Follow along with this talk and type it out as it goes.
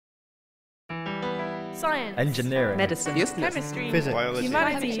science, engineering, medicine, chemistry, physics, biology,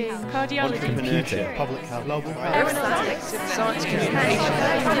 humanities, cardiology, computing, public health, global aeronautics, science communication.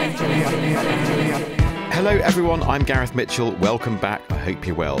 Hello everyone, I'm Gareth Mitchell. Welcome back. I hope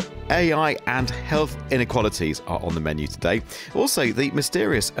you're well. AI and health inequalities are on the menu today. Also, the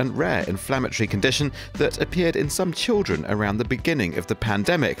mysterious and rare inflammatory condition that appeared in some children around the beginning of the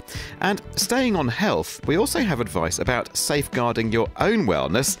pandemic. And staying on health, we also have advice about safeguarding your own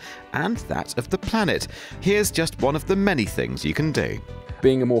wellness and that of the planet. Here's just one of the many things you can do.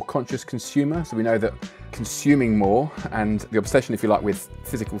 Being a more conscious consumer, so we know that consuming more and the obsession, if you like, with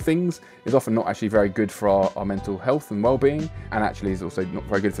physical things is often not actually very good for our mental health and well-being, and actually is also not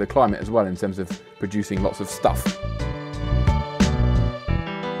very good for the climate as well in terms of producing lots of stuff.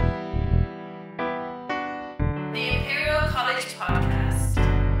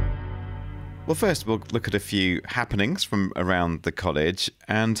 Well, first we'll look at a few happenings from around the college,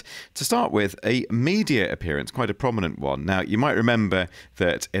 and to start with, a media appearance, quite a prominent one. Now, you might remember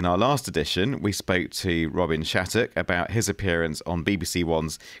that in our last edition we spoke to Robin Shattuck about his appearance on BBC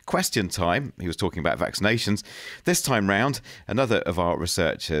One's Question Time. He was talking about vaccinations. This time round, another of our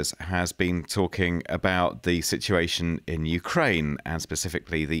researchers has been talking about the situation in Ukraine and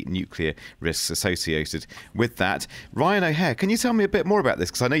specifically the nuclear risks associated with that. Ryan O'Hare, can you tell me a bit more about this?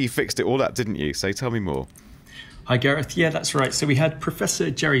 Because I know you fixed it all up, didn't you? So tell me more. Hi Gareth, yeah, that's right. So we had Professor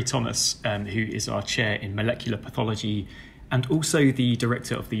Jerry Thomas, who is our chair in molecular pathology and also the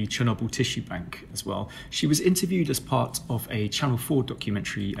director of the Chernobyl Tissue Bank as well. She was interviewed as part of a Channel 4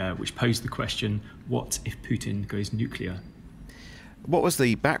 documentary which posed the question, what if Putin goes nuclear? What was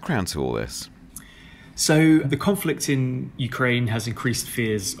the background to all this? So the conflict in Ukraine has increased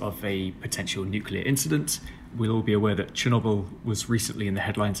fears of a potential nuclear incident. We'll all be aware that Chernobyl was recently in the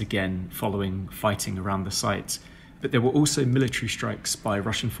headlines again following fighting around the site. But there were also military strikes by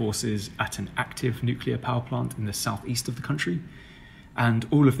Russian forces at an active nuclear power plant in the southeast of the country. And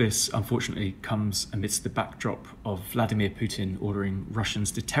all of this, unfortunately, comes amidst the backdrop of Vladimir Putin ordering Russia's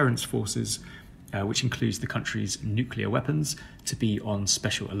deterrence forces, which includes the country's nuclear weapons, to be on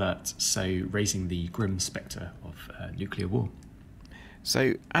special alert, so raising the grim spectre of nuclear war.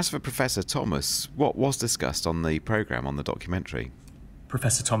 So, as for Professor Thomas, what was discussed on the programme, on the documentary?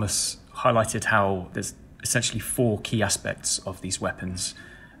 Professor Thomas highlighted how there's essentially four key aspects of these weapons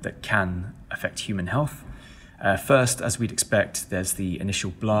that can affect human health. First, as we'd expect, there's the initial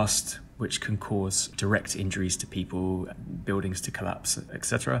blast, which can cause direct injuries to people, buildings to collapse,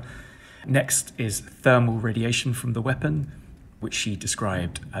 etc. Next is thermal radiation from the weapon, which she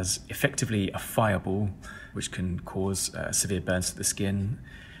described as effectively a fireball, which can cause severe burns to the skin.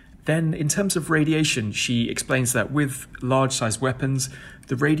 Then, in terms of radiation, she explains that with large-sized weapons,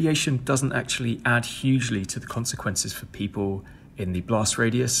 the radiation doesn't actually add hugely to the consequences for people in the blast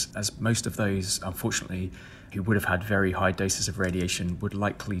radius, as most of those, unfortunately, who would have had very high doses of radiation would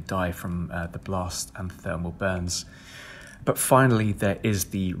likely die from the blast and thermal burns. But finally, there is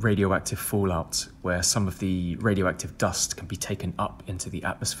the radioactive fallout, where some of the radioactive dust can be taken up into the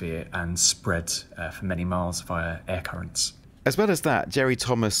atmosphere and spread for many miles via air currents. As well as that, Jerry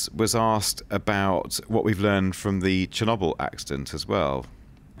Thomas was asked about what we've learned from the Chernobyl accident as well.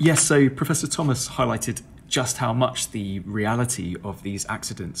 Yes, so Professor Thomas highlighted just how much the reality of these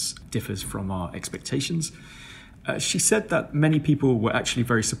accidents differs from our expectations. She said that many people were actually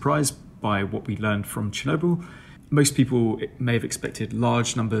very surprised by what we learned from Chernobyl. Most people may have expected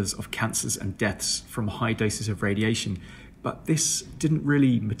large numbers of cancers and deaths from high doses of radiation, but this didn't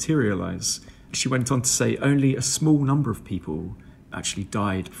really materialise. She went on to say only a small number of people actually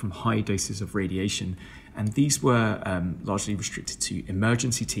died from high doses of radiation, and these were largely restricted to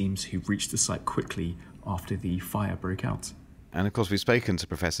emergency teams who reached the site quickly after the fire broke out. And of course, we've spoken to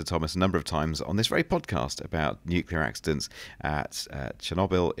Professor Thomas a number of times on this very podcast about nuclear accidents at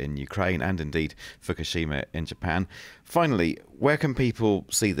Chernobyl in Ukraine and indeed Fukushima in Japan. Finally, where can people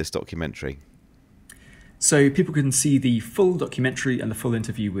see this documentary? So people can see the full documentary and the full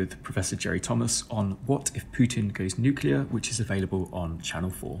interview with Professor Jerry Thomas on What If Putin Goes Nuclear, which is available on Channel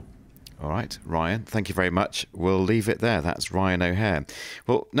 4. All right, Ryan, thank you very much. We'll leave it there. That's Ryan O'Hare.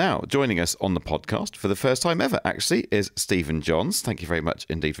 Well, now joining us on the podcast for the first time ever, actually, is Stephen Johns. Thank you very much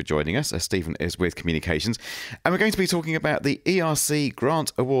indeed for joining us. Stephen is with Communications. And we're going to be talking about the ERC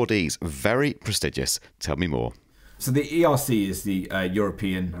grant awardees. Very prestigious. Tell me more. So the ERC is the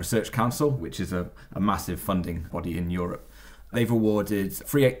European Research Council, which is a massive funding body in Europe. They've awarded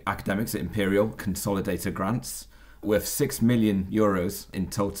 3 academics at Imperial Consolidator grants worth €6 million in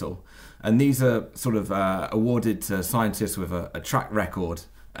total. And these are sort of awarded to scientists with a track record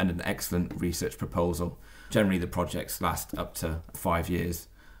and an excellent research proposal. Generally, the projects last up to 5 years.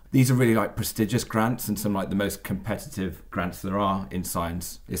 These are really like prestigious grants and some like the most competitive grants there are in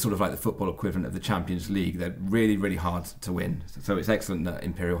science. It's sort of like the football equivalent of the Champions League. They're really, really hard to win. So it's excellent that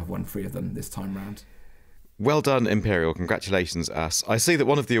Imperial have won 3 of them this time round. Well done, Imperial. Congratulations, us. I see that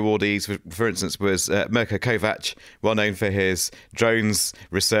one of the awardees, for instance, was Mirko Kovac, well known for his drones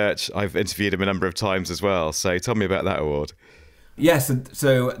research. I've interviewed him a number of times as well. So tell me about that award. Yes,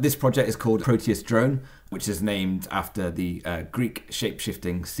 so this project is called Proteus Drone, which is named after the Greek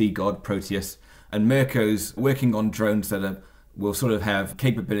shape-shifting sea god Proteus. And Mirko's working on drones that will sort of have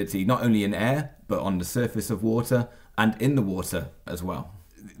capability not only in air, but on the surface of water and in the water as well.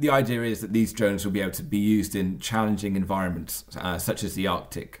 The idea is that these drones will be able to be used in challenging environments, such as the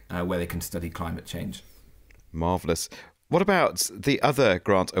Arctic, where they can study climate change. Marvellous. What about the other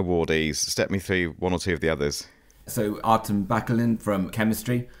grant awardees? Step me through one or two of the others. So Artem Bakalin from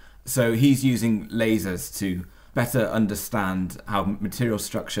chemistry. So he's using lasers to better understand how material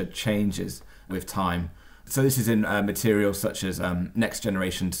structure changes with time. So this is in materials such as next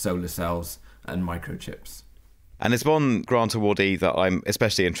generation solar cells and microchips. And there's one grant awardee that I'm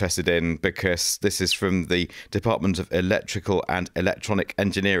especially interested in because this is from the Department of Electrical and Electronic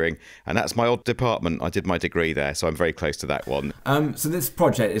Engineering. And that's my old department. I did my degree there, so I'm very close to that one. So this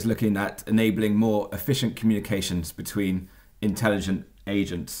project is looking at enabling more efficient communications between intelligent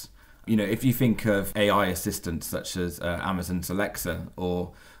agents. You know, if you think of AI assistants such as Amazon's Alexa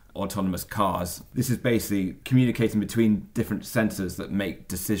or autonomous cars, this is basically communicating between different sensors that make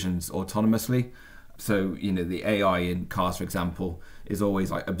decisions autonomously. So, you know, the AI in cars, for example, is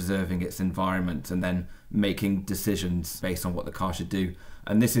always like observing its environment and then making decisions based on what the car should do.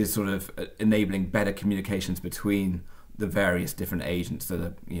 And this is sort of enabling better communications between the various different agents that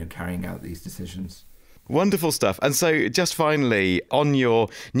are, you know, carrying out these decisions. Wonderful stuff. And so just finally, on your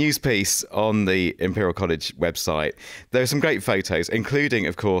news piece on the Imperial College website, there are some great photos, including,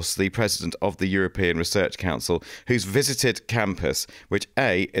 of course, the president of the European Research Council, who's visited campus, which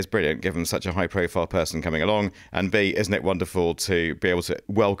A, is brilliant, given such a high-profile person coming along, and B, isn't it wonderful to be able to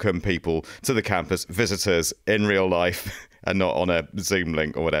welcome people to the campus, visitors in real life, and not on a Zoom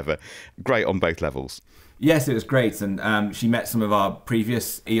link or whatever. Great on both levels. Yes, it was great, and she met some of our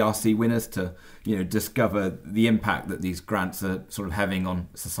previous ERC winners to, you know, discover the impact that these grants are sort of having on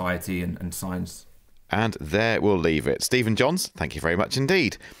society and science. And there we'll leave it. Stephen Johns, thank you very much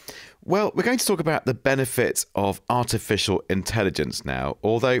indeed. Well, we're going to talk about the benefits of artificial intelligence now,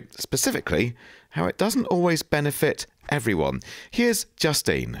 although specifically how it doesn't always benefit everyone. Here's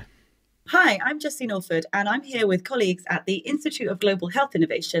Justine. Hi, I'm Justine Alford, and I'm here with colleagues at the Institute of Global Health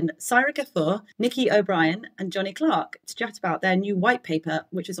Innovation, Saira Gafoor, Nikki O'Brien and Johnny Clark, to chat about their new white paper,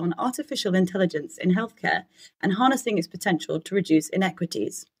 which is on artificial intelligence in healthcare and harnessing its potential to reduce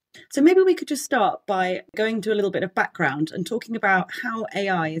inequities. So maybe we could just start by going to a little bit of background and talking about how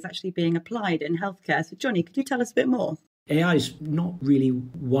AI is actually being applied in healthcare. So Johnny, could you tell us a bit more? AI is not really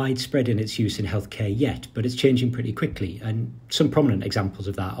widespread in its use in healthcare yet, but it's changing pretty quickly. And some prominent examples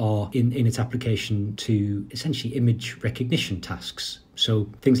of that are in its application to essentially image recognition tasks. So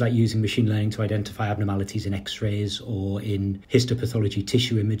things like using machine learning to identify abnormalities in X-rays or in histopathology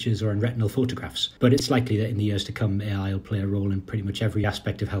tissue images or in retinal photographs. But it's likely that in the years to come, AI will play a role in pretty much every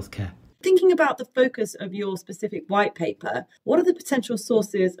aspect of healthcare. Thinking about the focus of your specific white paper, what are the potential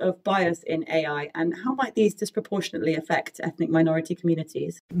sources of bias in AI and how might these disproportionately affect ethnic minority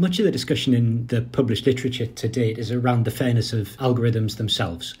communities? Much of the discussion in the published literature to date is around the fairness of algorithms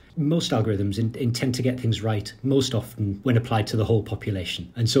themselves. Most algorithms intend to get things right most often when applied to the whole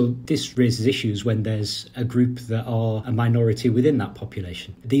population. And so this raises issues when there's a group that are a minority within that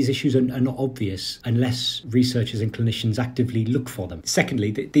population. These issues are not obvious unless researchers and clinicians actively look for them.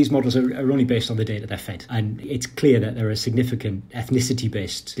 Secondly, these models are only based on the data they're fed. And it's clear that there are significant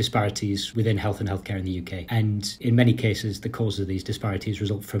ethnicity-based disparities within health and healthcare in the UK. And in many cases, the cause of these disparities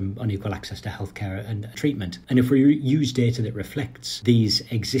result from unequal access to healthcare and treatment. And if we use data that reflects these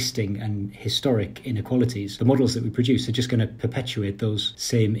existing and historic inequalities, the models that we produce are just going to perpetuate those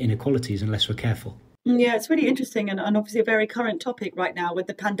same inequalities unless we're careful. Yeah, it's really interesting and obviously a very current topic right now with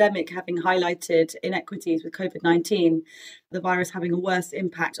the pandemic having highlighted inequities with COVID-19, the virus having a worse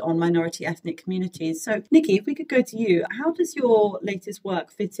impact on minority ethnic communities. So, Nikki, if we could go to you, how does your latest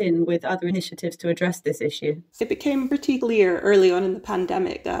work fit in with other initiatives to address this issue? It became pretty clear early on in the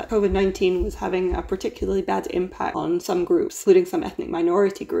pandemic that COVID-19 was having a particularly bad impact on some groups, including some ethnic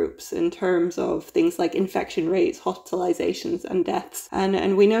minority groups, in terms of things like infection rates, hospitalizations and deaths.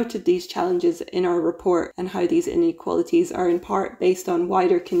 And we noted these challenges in our report and how these inequalities are in part based on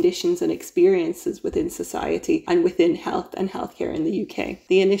wider conditions and experiences within society and within health and healthcare in the UK.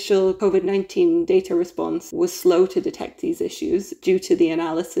 The initial COVID-19 data response was slow to detect these issues due to the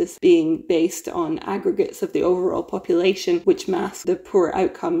analysis being based on aggregates of the overall population, which masked the poor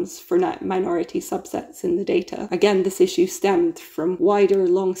outcomes for minority subsets in the data. Again, this issue stemmed from wider,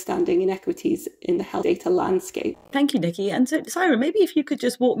 long-standing inequities in the health data landscape. Thank you, Nikki. And so, Syra, maybe if you could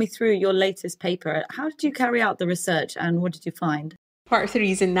just walk me through your latest paper. How did you carry out the research and what did you find? Part of the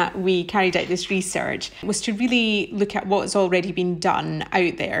reason that we carried out this research was to really look at what's already been done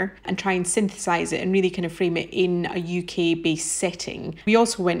out there and try and synthesise it and really kind of frame it in a UK-based setting. We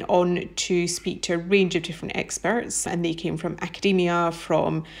also went on to speak to a range of different experts, and they came from academia,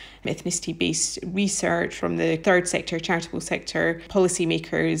 from ethnicity-based research, from the third sector, charitable sector,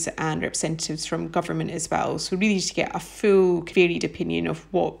 policymakers and representatives from government as well. So really to get a full varied opinion of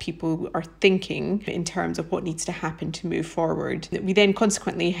what people are thinking in terms of what needs to happen to move forward. We then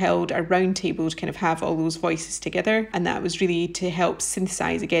consequently held a roundtable to kind of have all those voices together, and that was really to help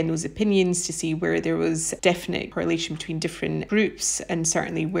synthesise again those opinions to see where there was definite correlation between different groups and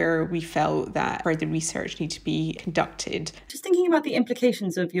certainly where we felt that further research needed to be conducted. Just thinking about the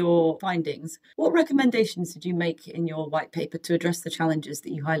implications of your findings, what recommendations did you make in your white paper to address the challenges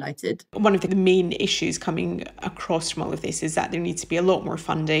that you highlighted? One of the main issues coming across from all of this is that there needs to be a lot more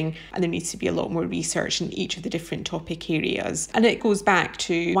funding and there needs to be a lot more research in each of the different topic areas. And it goes back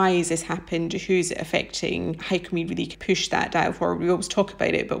to why has this happened? Who is it affecting? How can we really push that dial forward? We always talk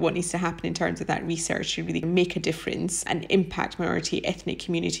about it, but what needs to happen in terms of that research to really make a difference and impact minority ethnic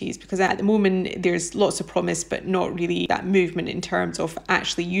communities? Because at the moment, there's lots of promise, but not really that movement in terms of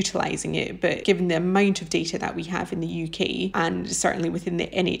actually utilising it. But given the amount of data that we have in the UK and certainly within the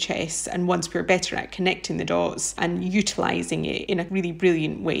NHS, and once we're better at connecting the dots and utilising it in a really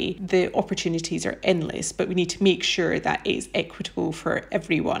brilliant way, the opportunities are endless, but we need to make sure that it's equitable for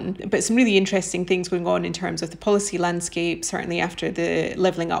everyone. But some really interesting things going on in terms of the policy landscape, certainly after the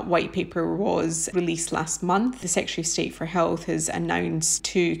Levelling Up white paper was released last month. The Secretary of State for Health has announced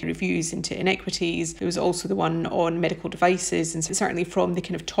 2 reviews into inequities. There was also the one on medical devices, and so certainly from the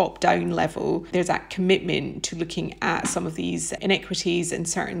kind of top-down level, there's that commitment to looking at some of these inequities and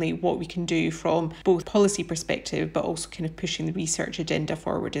certainly what we can do from both policy perspective, but also kind of pushing the research agenda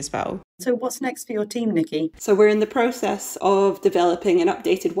forward as well. So what's next for your team, Nikki? So we're in the process of developing an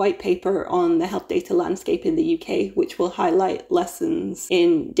updated white paper on the health data landscape in the UK, which will highlight lessons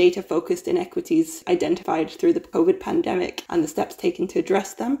in data-focused inequities identified through the COVID pandemic and the steps taken to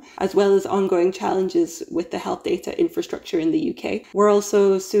address them, as well as ongoing challenges with the health data infrastructure in the UK. We're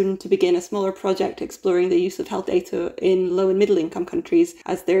also soon to begin a smaller project exploring the use of health data in low and middle income countries,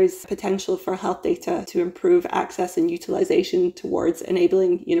 as there's potential for health data to improve access and utilisation towards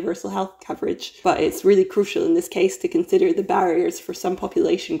enabling universal health coverage. But it's really crucial in this case to consider the barriers for some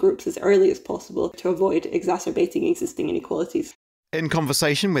population groups as early as possible to avoid exacerbating existing inequalities. In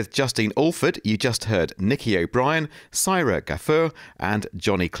conversation with Justine Alford, you just heard Nikki O'Brien, Syra Gafur and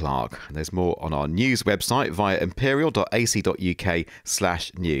Johnny Clark. There's more on our news website via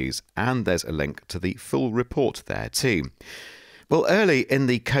imperial.ac.uk/news, and there's a link to the full report there too. Well, early in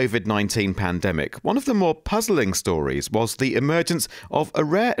the COVID-19 pandemic, one of the more puzzling stories was the emergence of a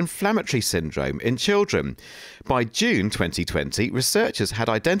rare inflammatory syndrome in children. By June 2020, researchers had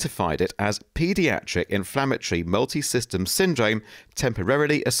identified it as Paediatric inflammatory multisystem syndrome,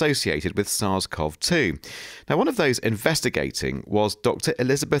 temporarily associated with SARS-CoV-2. Now, one of those investigating was Dr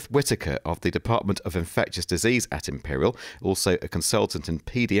Liz Whittaker of the Department of Infectious Disease at Imperial, also a consultant in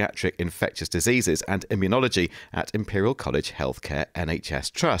paediatric infectious diseases and immunology at Imperial College Healthcare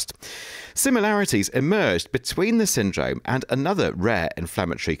NHS Trust. Similarities emerged between the syndrome and another rare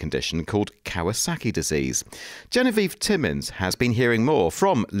inflammatory condition called Kawasaki disease. Genevieve Timmins has been hearing more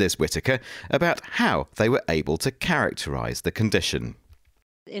from Liz Whittaker about how they were able to characterise the condition.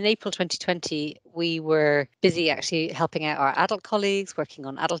 In April 2020, we were busy actually helping out our adult colleagues, working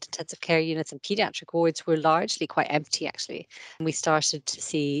on adult intensive care units, and paediatric wards were largely quite empty, actually. And we started to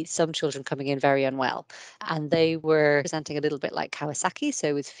see some children coming in very unwell, and they were presenting a little bit like Kawasaki,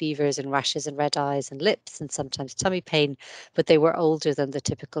 so with fevers and rashes and red eyes and lips and sometimes tummy pain, but they were older than the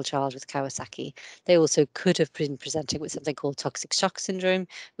typical child with Kawasaki. They also could have been presenting with something called toxic shock syndrome,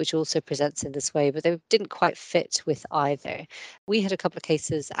 which also presents in this way, but they didn't quite fit with either. We had a couple of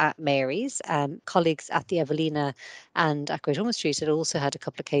cases at Mary's. Colleagues at the Evelina and at Great Ormond Street had also had a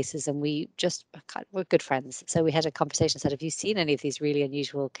couple of cases, and we just were good friends. So we had a conversation and said, have you seen any of these really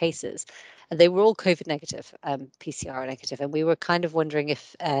unusual cases? And they were all COVID negative, PCR negative. And we were kind of wondering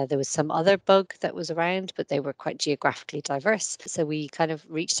if there was some other bug that was around, but they were quite geographically diverse. So we kind of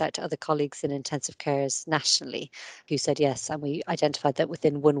reached out to other colleagues in intensive cares nationally who said yes. And we identified that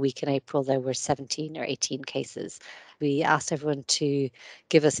within 1 week in April, there were 17 or 18 cases. We asked everyone to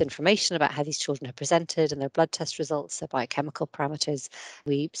give us information about how these children had presented and their blood test results, their biochemical parameters.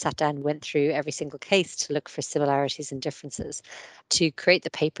 We sat down and went through every single case to look for similarities and differences. To create the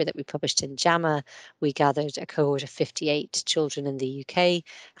paper that we published in JAMA, we gathered a cohort of 58 children in the UK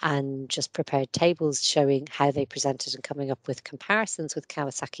and just prepared tables showing how they presented and coming up with comparisons with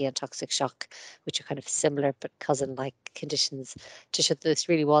Kawasaki and toxic shock, which are kind of similar but cousin-like conditions, to show that this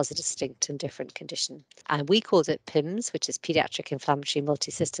really was a distinct and different condition. And we called it PIMS, which is Paediatric Inflammatory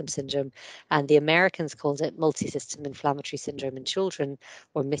Multisystem Syndrome, and the Americans called it Multisystem Inflammatory Syndrome in Children,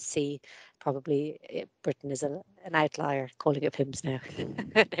 or MIS-C. Probably Britain is an outlier calling it PIMS now.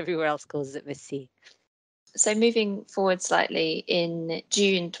 Everywhere else calls it MIS-C. So moving forward slightly, in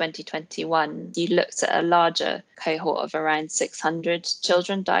June 2021, you looked at a larger cohort of around 600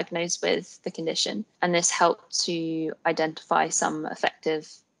 children diagnosed with the condition, and this helped to identify some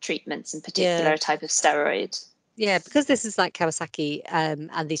effective treatments, in particular a type of steroid. Yeah, because this is like Kawasaki, and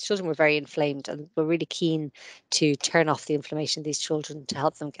these children were very inflamed, and we're really keen to turn off the inflammation of these children to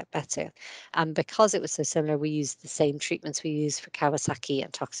help them get better. And because it was so similar, we used the same treatments we use for Kawasaki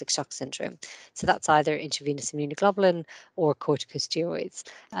and toxic shock syndrome. So that's either intravenous immunoglobulin or corticosteroids.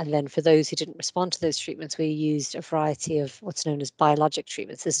 And then for those who didn't respond to those treatments, we used a variety of what's known as biologic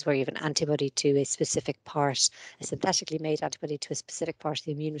treatments. This is where you have an antibody to a specific part, a synthetically made antibody to a specific part of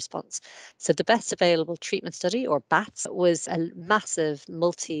the immune response. So the best available treatment study, or BATS, was a massive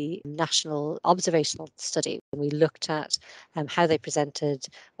multinational observational study. We looked at how they presented,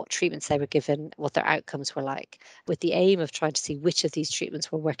 what treatments they were given, what their outcomes were like, with the aim of trying to see which of these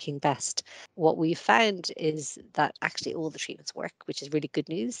treatments were working best. What we found is that actually all the treatments work, which is really good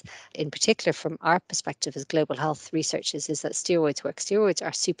news. In particular, from our perspective as global health researchers, is that steroids work. Steroids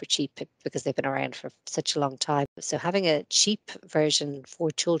are super cheap because they've been around for such a long time. So having a cheap version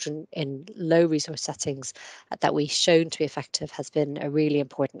for children in low resource settings that we've shown to be effective has been a really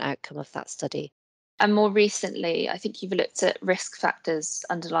important outcome of that study. And more recently, I think you've looked at risk factors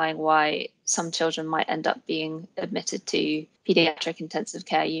underlying why some children might end up being admitted to paediatric intensive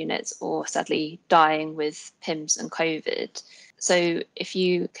care units or sadly dying with PIMS and COVID. So if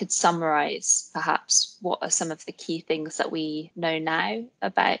you could summarise perhaps what are some of the key things that we know now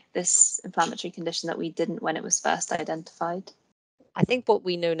about this inflammatory condition that we didn't when it was first identified? I think what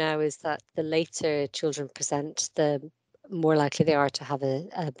we know now is that the later children present, the more likely they are to have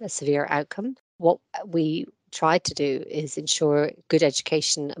a severe outcome. What we tried to do is ensure good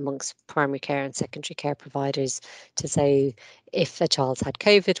education amongst primary care and secondary care providers to say if a child's had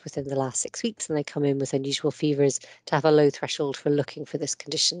COVID within the last 6 weeks and they come in with unusual fevers, to have a low threshold for looking for this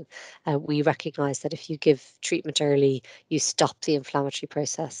condition. We recognise that if you give treatment early, you stop the inflammatory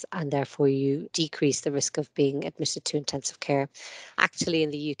process and therefore you decrease the risk of being admitted to intensive care. Actually,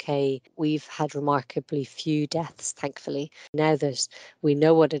 in the UK, we've had remarkably few deaths, thankfully. Now that we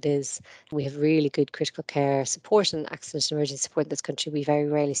know what it is, we have really good critical care support and accident and emergency support in this country, we very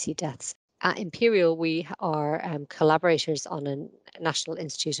rarely see deaths. At Imperial, we are collaborators on a National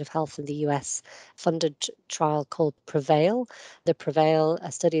Institute of Health in the US funded trial called PREVAIL. The PREVAIL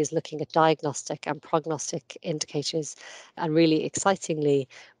study is looking at diagnostic and prognostic indicators. And really excitingly,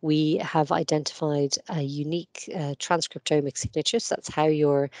 we have identified a unique transcriptomic signature. So that's how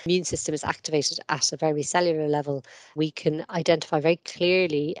your immune system is activated at a very cellular level. We can identify very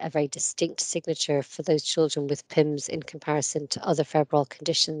clearly a very distinct signature for those children with PIMS in comparison to other febrile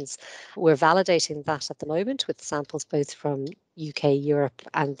conditions. We're validating that at the moment with samples both from UK, Europe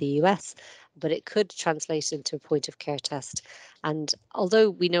and the US, but it could translate into a point of care test. And although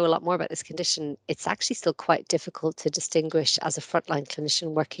we know a lot more about this condition, it's actually still quite difficult to distinguish as a frontline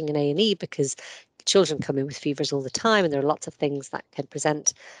clinician working in A&E because children come in with fevers all the time and there are lots of things that can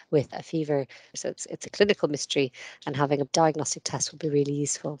present with a fever. So it's a clinical mystery, and having a diagnostic test would be really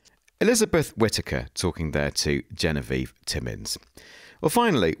useful. Elizabeth Whittaker talking there to Genevieve Timmins. Well,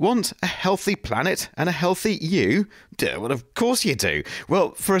 finally, want a healthy planet and a healthy you? Well, of course you do.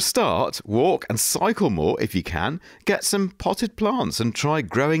 Well, for a start, walk and cycle more if you can. Get some potted plants and try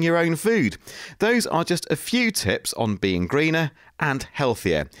growing your own food. Those are just a few tips on being greener and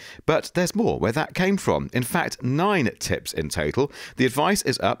healthier. But there's more where that came from. In fact, 9 tips in total. The advice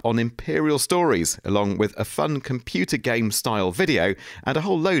is up on Imperial Stories, along with a fun computer game style video and a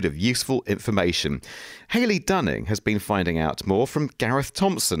whole load of useful information. Hayley Dunning has been finding out more from Gareth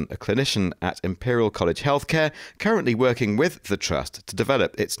Thompson, a clinician at Imperial College Healthcare, currently working with the Trust to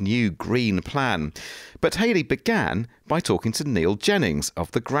develop its new green plan. But Hayley began by talking to Neil Jennings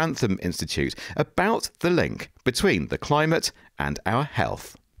of the Grantham Institute about the link between the climate and our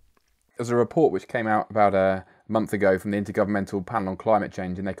health. There's a report which came out about a month ago from the Intergovernmental Panel on Climate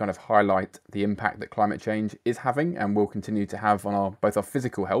Change, and they kind of highlight the impact that climate change is having and will continue to have on both our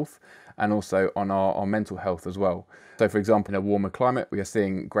physical health and also on our mental health as well. So, for example, in a warmer climate, we are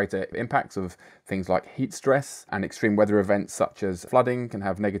seeing greater impacts of things like heat stress, and extreme weather events such as flooding can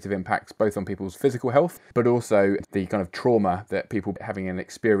have negative impacts both on people's physical health, but also the kind of trauma that people having an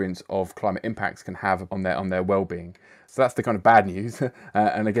experience of climate impacts can have on their well-being. So that's the kind of bad news.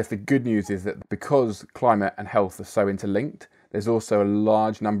 And I guess the good news is that because climate and health are so interlinked, there's also a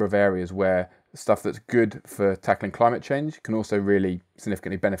large number of areas where stuff that's good for tackling climate change can also really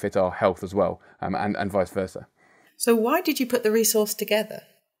significantly benefit our health as well, and vice versa. So why did you put the resource together?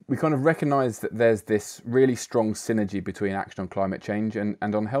 We kind of recognise that there's this really strong synergy between action on climate change and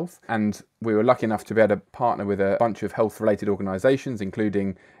on health. And we were lucky enough to be able to partner with a bunch of health-related organisations,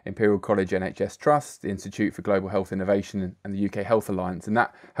 including Imperial College NHS Trust, the Institute for Global Health Innovation and the UK Health Alliance. And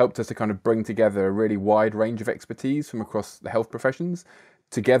that helped us to kind of bring together a really wide range of expertise from across the health professions,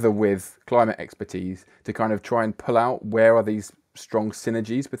 together with climate expertise, to kind of try and pull out where are these strong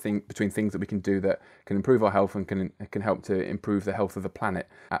synergies between things that we can do that can improve our health and can help to improve the health of the planet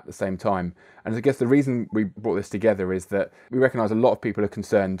at the same time. And I guess the reason we brought this together is that we recognise a lot of people are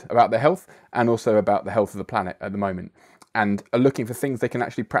concerned about their health and also about the health of the planet at the moment, and are looking for things they can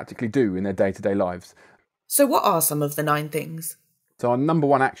actually practically do in their day-to-day lives. So what are some of the 9 things? So our number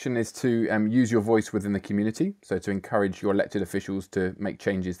one action is to use your voice within the community. So to encourage your elected officials to make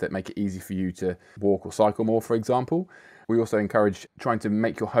changes that make it easy for you to walk or cycle more, for example. We also encourage trying to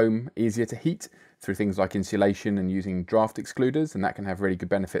make your home easier to heat through things like insulation and using draft excluders, and that can have really good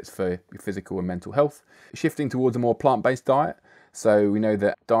benefits for your physical and mental health. Shifting towards a more plant-based diet. So we know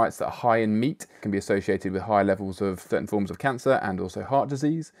that diets that are high in meat can be associated with higher levels of certain forms of cancer and also heart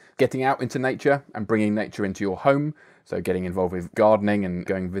disease. Getting out into nature and bringing nature into your home. So getting involved with gardening and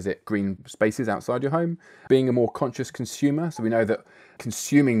going visit green spaces outside your home. Being a more conscious consumer. So we know that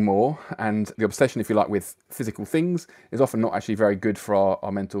consuming more and the obsession, if you like, with physical things is often not actually very good for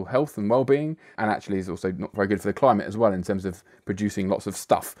our mental health and well-being, and actually is also not very good for the climate as well in terms of producing lots of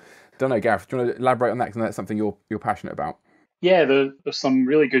stuff. Don't know, Gareth, do you want to elaborate on that, because that's something you're passionate about? Yeah, there's some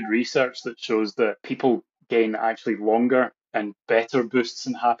really good research that shows that people gain actually longer and better boosts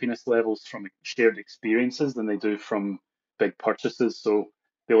in happiness levels from shared experiences than they do from big purchases. So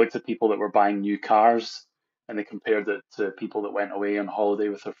they looked at people that were buying new cars and they compared it to people that went away on holiday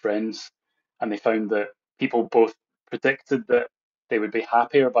with their friends. And they found that people both predicted that they would be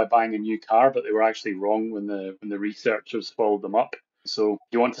happier by buying a new car, but they were actually wrong when the researchers followed them up. So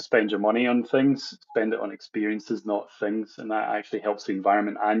you want to spend your money on things, spend it on experiences, not things, and that actually helps the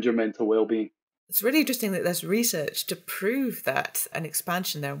environment and your mental well-being. It's really interesting that there's research to prove that, an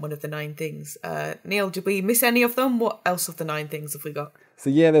expansion there on one of the 9 things. Neil, did we miss any of them? What else of the 9 things have we got? So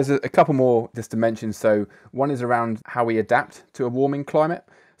yeah, there's a couple more just to mention. So one is around how we adapt to a warming climate.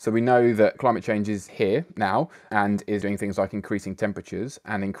 So we know that climate change is here now and is doing things like increasing temperatures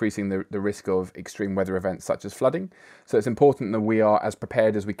and increasing the risk of extreme weather events such as flooding. So it's important that we are as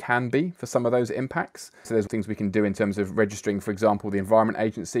prepared as we can be for some of those impacts. So there's things we can do in terms of registering. For example, the Environment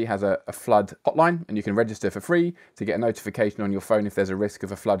Agency has a flood hotline, and you can register for free to get a notification on your phone if there's a risk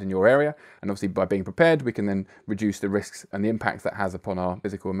of a flood in your area. And obviously by being prepared, we can then reduce the risks and the impacts that has upon our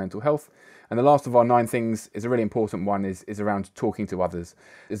physical and mental health. And the last of our 9 things is a really important one, is around talking to others.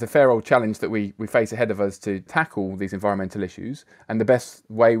 It's a fair old challenge that we face ahead of us to tackle these environmental issues. And the best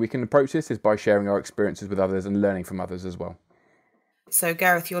way we can approach this is by sharing our experiences with others and learning from others as well. So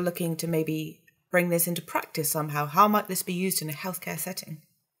Gareth, you're looking to maybe bring this into practice somehow. How might this be used in a healthcare setting?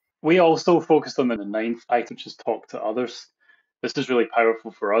 We also focused on the 9th item, which is talk to others. This is really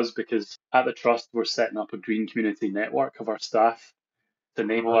powerful for us because at the Trust, we're setting up a green community network of our staff to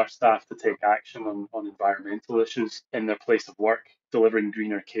enable our staff to take action on environmental issues in their place of work, delivering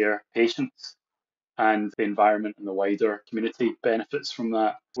greener care to patients, and the environment and the wider community benefits from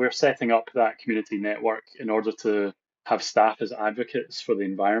that. We're setting up that community network in order to have staff as advocates for the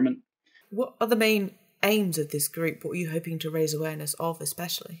environment. What are the main aims of this group? What are you hoping to raise awareness of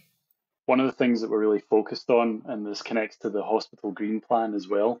especially? One of the things that we're really focused on, and this connects to the Hospital Green Plan as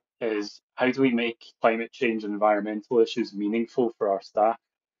well, is how do we make climate change and environmental issues meaningful for our staff?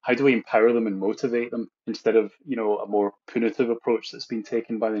 How do we empower them and motivate them instead of, a more punitive approach that's been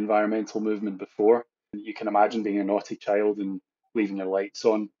taken by the environmental movement before? You can imagine being a naughty child and leaving your lights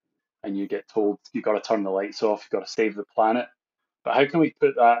on, and you get told you've got to turn the lights off, you've got to save the planet. But how can we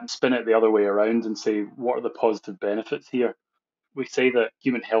put that and spin it the other way around and say, what are the positive benefits here? We say that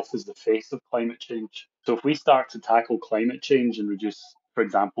human health is the face of climate change. So if we start to tackle climate change and reduce, for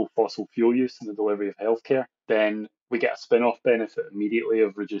example, fossil fuel use in the delivery of healthcare, then we get a spin-off benefit immediately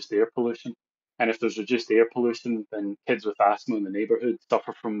of reduced air pollution. And if there's reduced air pollution, then kids with asthma in the neighbourhood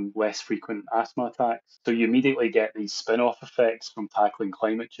suffer from less frequent asthma attacks. So you immediately get these spin-off effects from tackling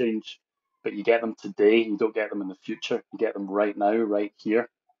climate change, but you get them today, you don't get them in the future. You get them right now, right here.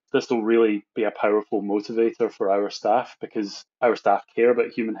 This will really be a powerful motivator for our staff because our staff care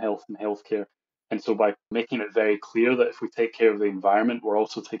about human health and healthcare. And so by making it very clear that if we take care of the environment, we're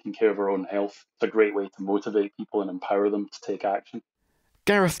also taking care of our own health, it's a great way to motivate people and empower them to take action.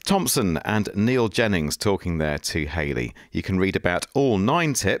 Gareth Thompson and Neil Jennings talking there to Hayley. You can read about all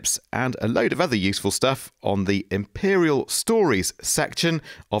 9 tips and a load of other useful stuff on the Imperial Stories section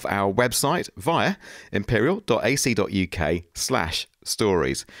of our website via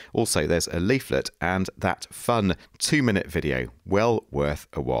imperial.ac.uk/stories. Also, there's a leaflet and that fun 2-minute video. Well worth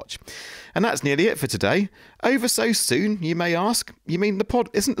a watch. And that's nearly it for today. Over so soon, you may ask? You mean the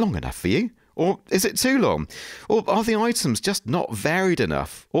pod isn't long enough for you? Or is it too long? Or are the items just not varied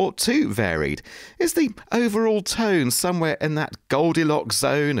enough? Or too varied? Is the overall tone somewhere in that Goldilocks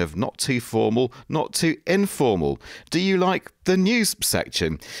zone of not too formal, not too informal? Do you like the news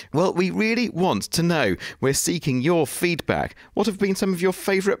section? Well, we really want to know. We're seeking your feedback. What have been some of your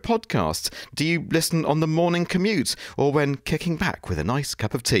favourite podcasts? Do you listen on the morning commute or when kicking back with a nice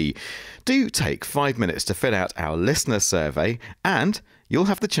cup of tea? Do take 5 minutes to fill out our listener survey, and you'll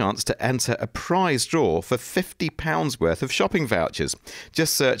have the chance to enter a prize draw for £50 worth of shopping vouchers.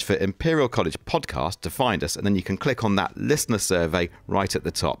 Just search for Imperial College Podcast to find us, and then you can click on that listener survey right at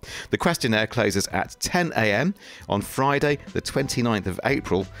the top. The questionnaire closes at 10 a.m. on Friday, the 29th of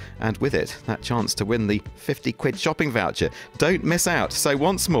April, and with it, that chance to win the £50 shopping voucher. Don't miss out. So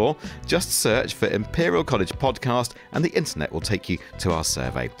once more, just search for Imperial College Podcast, and the internet will take you to our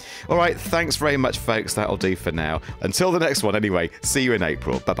survey. All right, thanks very much, folks. That'll do for now. Until the next one, anyway. See you in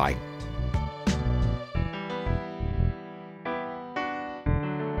April. Bye-bye.